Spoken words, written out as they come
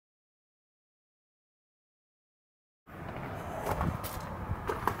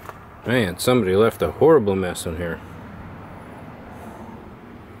Man, somebody left a horrible mess in here.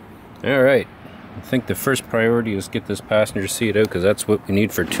 Alright, I think the first priority is get this passenger seat out, because that's what we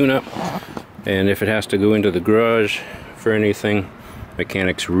need for tune-up. And if it has to go into the garage for anything,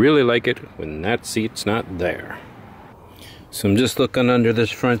 mechanics really like it when that seat's not there. So I'm just looking under this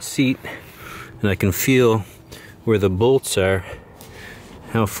front seat, and I can feel where the bolts are,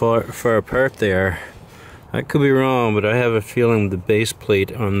 how far apart they are. I could be wrong, but I have a feeling the base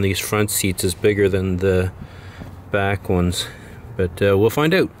plate on these front seats is bigger than the back ones. But we'll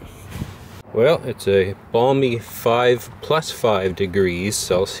find out. Well, it's a balmy +5 degrees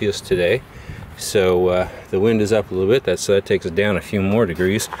Celsius today. So the wind is up a little bit, so that takes it down a few more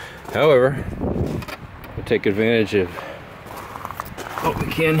degrees. However, we'll take advantage of what we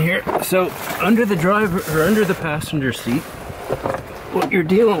can here. So under the driver, or under the passenger seat, what you're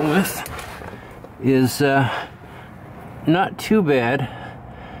dealing with is not too bad,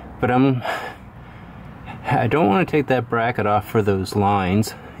 but I don't want to take that bracket off for those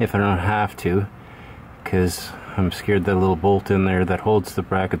lines if I don't have to, because I'm scared that little bolt in there that holds the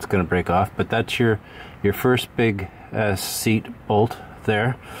bracket's going to break off. But that's your first big seat bolt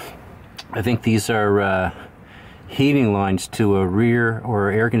there. I think these are heating lines to a rear, or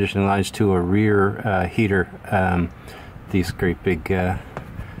air conditioning lines to a rear heater. These great big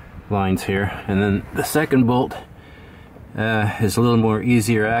lines here. And then the second bolt is a little more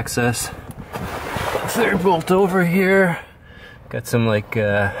easier access. Third bolt over here, got some like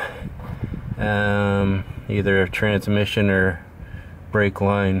either transmission or brake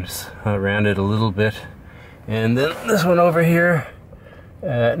lines around it a little bit. And then this one over here,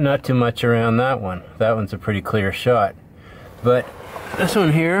 not too much around that one. That one's a pretty clear shot. But this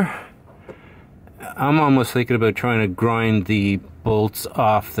one here, I'm almost thinking about trying to grind the bolts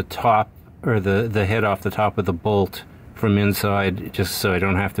off the top, or the head off the top of the bolt from inside, just so I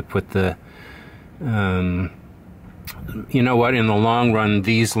don't have to put the you know what, in the long run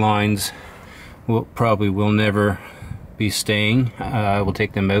these lines probably will never be staying. I will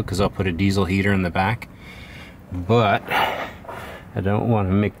take them out because I'll put a diesel heater in the back, but I don't want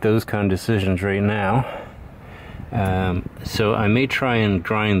to make those kind of decisions right now. So I may try and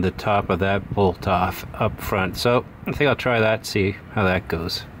grind the top of that bolt off up front. So I think I'll try that, see how that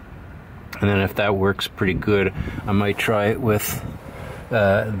goes. And then if that works pretty good, I might try it with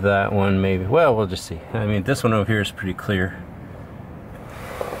that one maybe. Well, we'll just see. I mean, this one over here is pretty clear.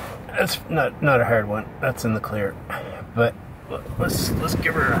 That's not a hard one. That's in the clear. But let's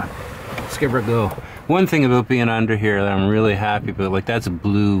give her a go. One thing about being under here that I'm really happy about, like that's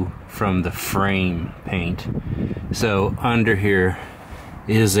blue from the frame paint. So under here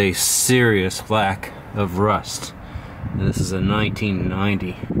is a serious lack of rust. And this is a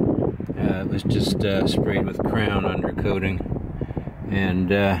 1990. It was just sprayed with crown undercoating. And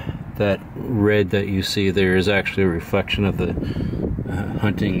that red that you see there is actually a reflection of the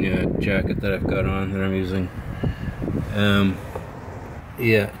hunting jacket that I've got on, that I'm using.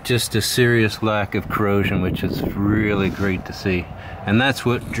 Yeah, just a serious lack of corrosion, which is really great to see. And that's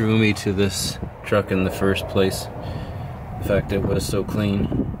what drew me to this truck in the first place. The fact that it was so clean.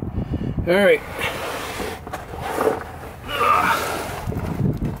 Alright.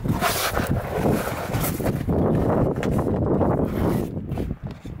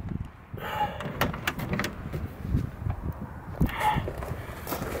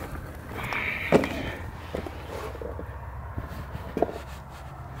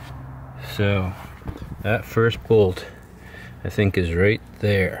 So that first bolt, I think, is right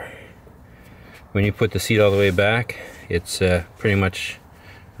there. When you put the seat all the way back, it's pretty much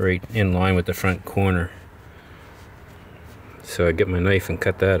right in line with the front corner. So I get my knife and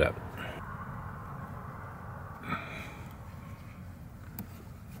cut that up.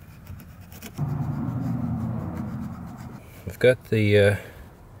 I've got the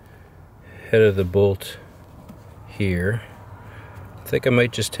head of the bolt here. I think I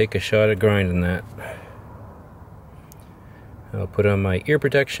might just take a shot at grinding that. I'll put on my ear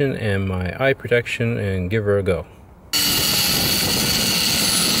protection and my eye protection and give her a go.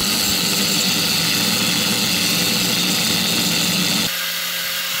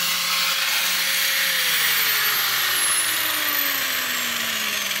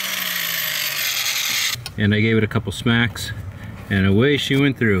 And I gave it a couple smacks and away she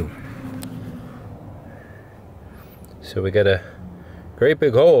went through. So we got a great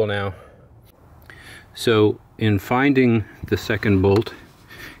big hole now. So in finding the second bolt,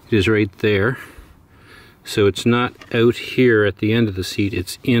 it is right there. So it's not out here at the end of the seat,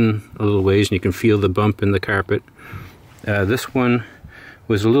 it's in a little ways, and you can feel the bump in the carpet. This one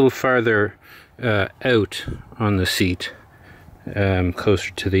was a little farther out on the seat,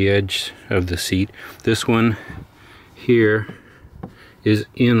 closer to the edge of the seat. This one here is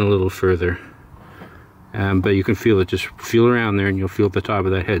in a little further, but you can feel it. Just feel around there and you'll feel the top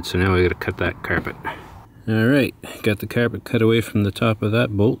of that head. So now I got to cut that carpet. Alright, got the carpet cut away from the top of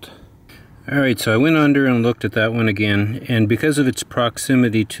that bolt. Alright, so I went under and looked at that one again, and because of its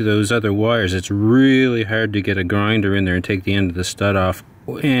proximity to those other wires, it's really hard to get a grinder in there and take the end of the stud off.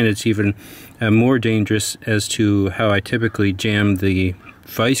 And it's even more dangerous as to how I typically jam the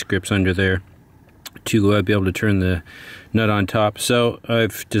vice grips under there to be able to turn the nut on top. So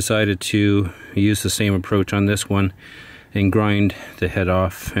I've decided to use the same approach on this one and grind the head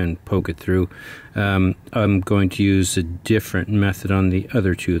off and poke it through. I'm going to use a different method on the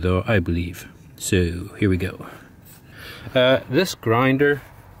other two though, I believe. So here we go. This grinder,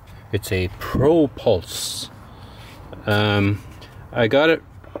 it's a Pro Pulse. I got it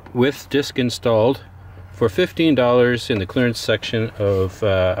with disc installed for $15 in the clearance section of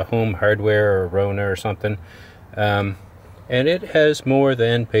a Home Hardware or Rona or something. And it has more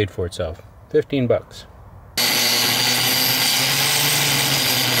than paid for itself. 15 bucks.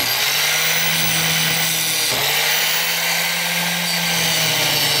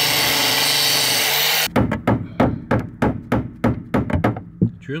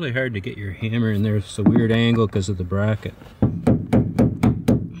 It's really hard to get your hammer in there. It's a weird angle because of the bracket.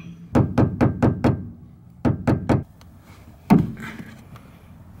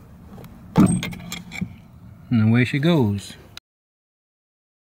 And away she goes.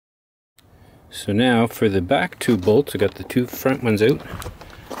 So now for the back two bolts, I got the two front ones out.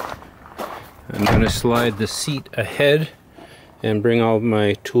 I'm going to slide the seat ahead and bring all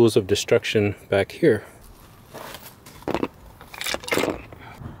my tools of destruction back here.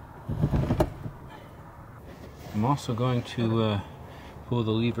 I'm also going to pull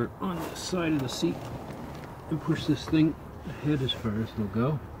the lever on the side of the seat and push this thing ahead as far as it'll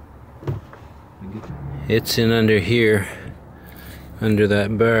go. It's in under here, under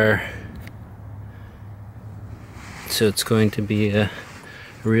that bar, so it's going to be a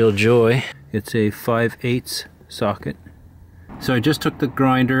real joy. It's a 5/8 socket. So I just took the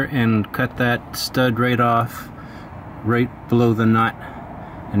grinder and cut that stud right off, right below the nut,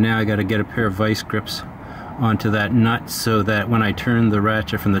 and now I got to get a pair of vice grips onto that nut so that when I turn the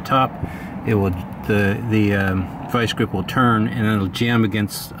ratchet from the top, it will the vice grip will turn and it'll jam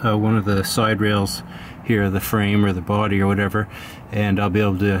against one of the side rails here, the frame or the body or whatever, and I'll be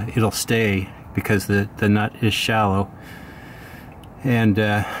able to, it'll stay because the nut is shallow. And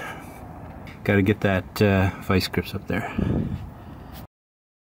got to get that vice grips up there.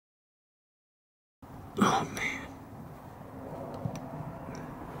 Oh man.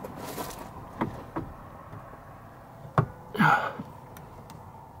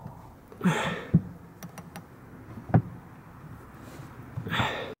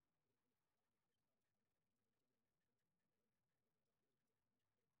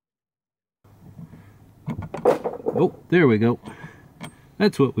 Oh, there we go.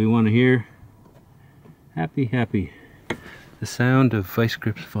 That's what we want to hear. Happy, happy. The sound of vice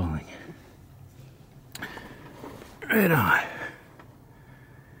grips falling. Right on.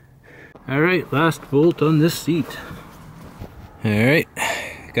 Alright, last bolt on this seat. Alright,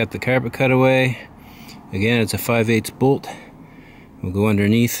 got the carpet cut away. Again, it's a 5/8 bolt. We'll go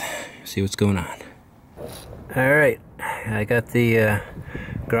underneath, see what's going on. Alright, I got the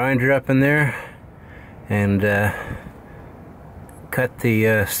grinder up in there and cut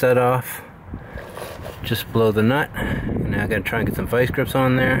the stud off just below the nut. And now I gotta try and get some vice grips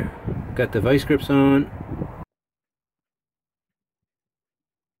on there. Got the vice grips on.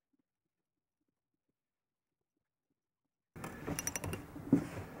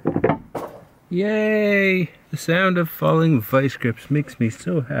 Yay! The sound of falling vice grips makes me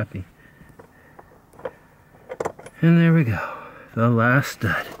so happy. And there we go, the last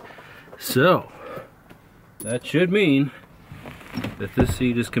stud. So, that should mean that this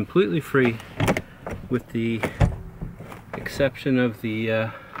seat is completely free, with the exception of the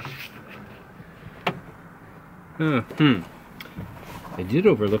I did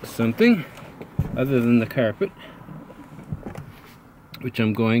overlook something other than the carpet, which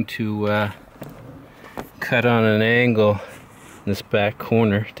I'm going to cut on an angle in this back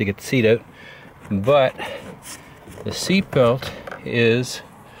corner to get the seat out. But the seat belt is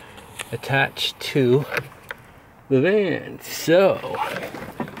attached to the van, so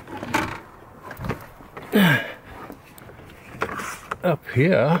up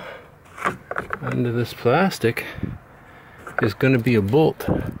here under this plastic is going to be a bolt.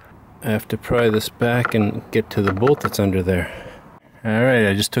 I have to pry this back and get to the bolt that's under there. Alright,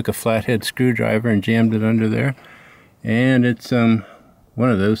 I just took a flathead screwdriver and jammed it under there, And it's one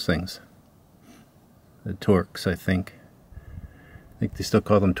of those things. The Torx, I think. I think they still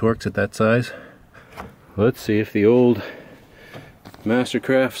call them Torx at that size. Let's see if the old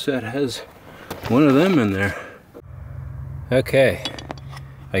Mastercraft set has one of them in there. Okay,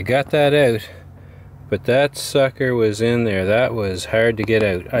 I got that out, but that sucker was in there. That was hard to get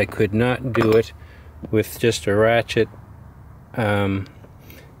out. I could not do it with just a ratchet. I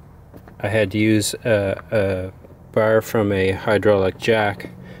had to use a bar from a hydraulic jack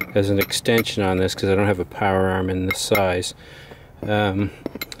as an extension on this because I don't have a power arm in this size, and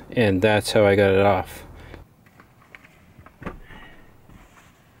that's how I got it off.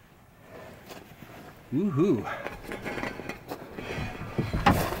 Woohoo!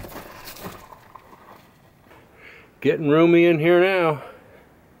 Getting roomy in here now.